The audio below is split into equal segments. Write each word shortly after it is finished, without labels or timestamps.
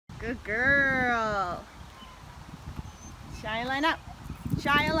Good girl. Shia, line up.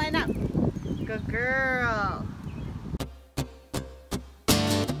 Shia, line up. Good girl.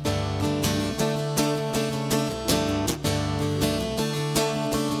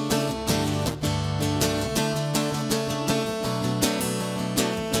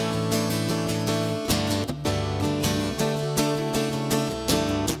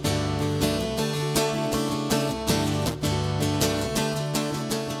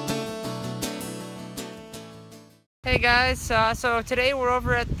 Hey guys, so today we're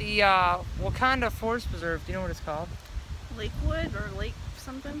over at the Wakanda Forest Preserve. Do you know what it's called? Lakewood or Lake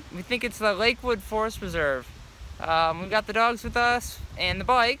something? We think it's the Lakewood Forest Preserve. We've got the dogs with us and the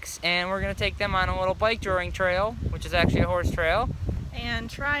bikes, and we're going to take them on a little bikejoring trail, which is actually a horse trail. And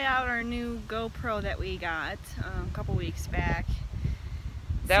try out our new GoPro that we got a couple weeks back.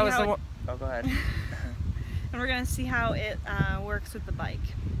 That was the one. Oh, go ahead. And we're going to see how it works with the bike.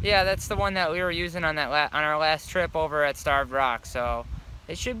 Yeah, that's the one that we were using on that on our last trip over at Starved Rock. So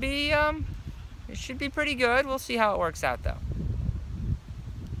it should be pretty good. We'll see how it works out though.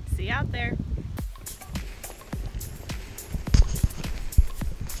 See you out there.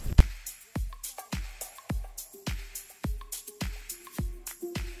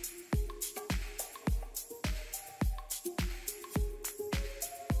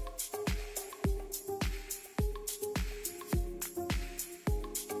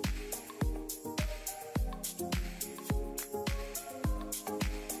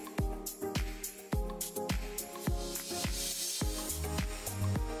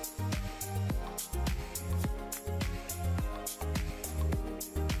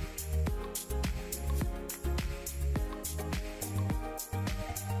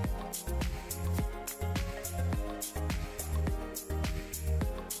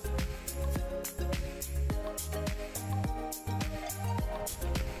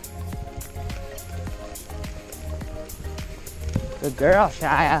 Good girl,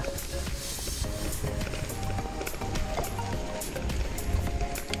 Shia.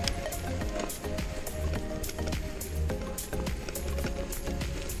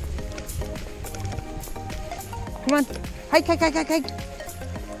 Come on. Hike, hike, hike, hike, hike.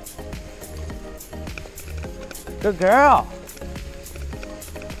 Good girl.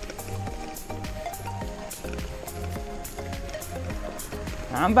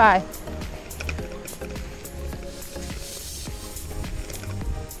 I'm by.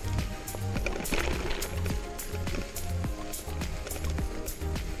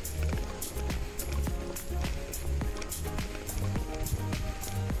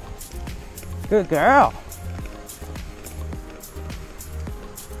 Good girl.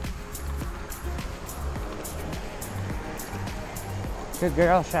 Good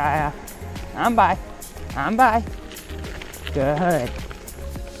girl, Shia. I'm by. I'm by. Good.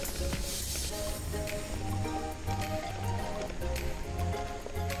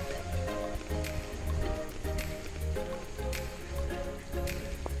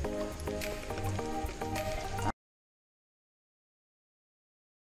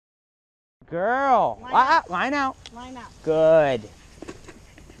 Girl. Line out. Line out. Good.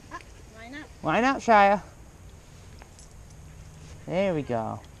 Line out. Line out, Shia. There we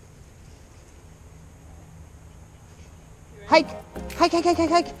go. Hike. Hike, hike, hike, hike,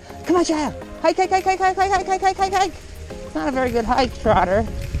 hike. Come on, Shia. Hike, hike, hike, hike, hike, hike, hike, hike, hike, hike, hike. It's not a very good hike, Trotter.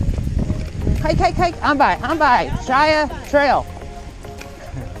 Hike, hike, hike. I'm by. I'm by. Shia, trail.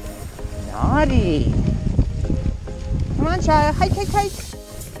 Naughty. Come on, Shia. Hike, hike, hike.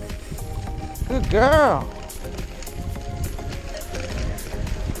 Good girl.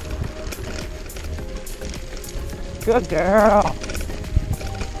 Good girl.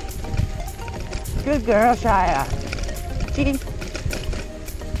 Good girl, Shia. Gee.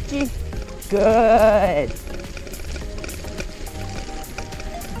 Gee. Good.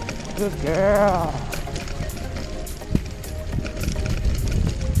 Good girl.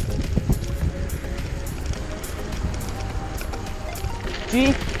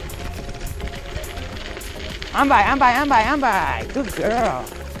 Gee. I'm by, I'm by, I'm by, I'm by. Good girl.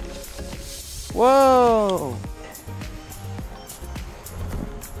 Whoa.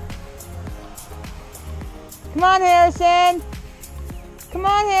 Come on, Harrison. Come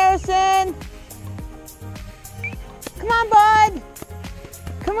on, Harrison. Come on, bud.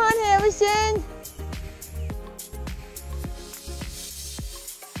 Come on, Harrison.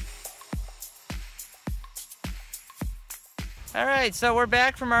 All right, so we're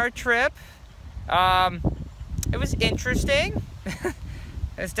back from our trip. It was interesting.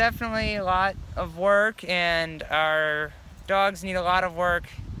 It's definitely a lot of work, and our dogs need a lot of work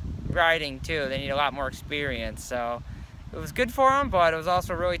riding too. They need a lot more experience. So it was good for them, but it was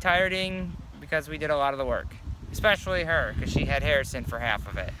also really tiring because we did a lot of the work. Especially her, because she had Harrison for half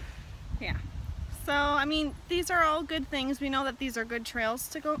of it. Yeah. So, I mean, these are all good things. We know that these are good trails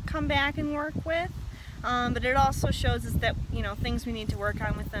to come back and work with. But it also shows us that, you know, things we need to work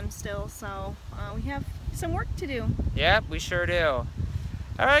on with them still. So, we have some work to do. Yep, we sure do.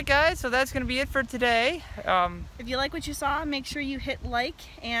 Alright guys, so that's going to be it for today. If you like what you saw, make sure you hit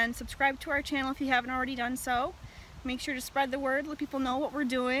like and subscribe to our channel if you haven't already done so. Make sure to spread the word, let people know what we're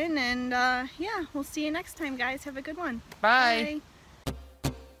doing, and yeah, we'll see you next time, guys. Have a good one. Bye. Bye.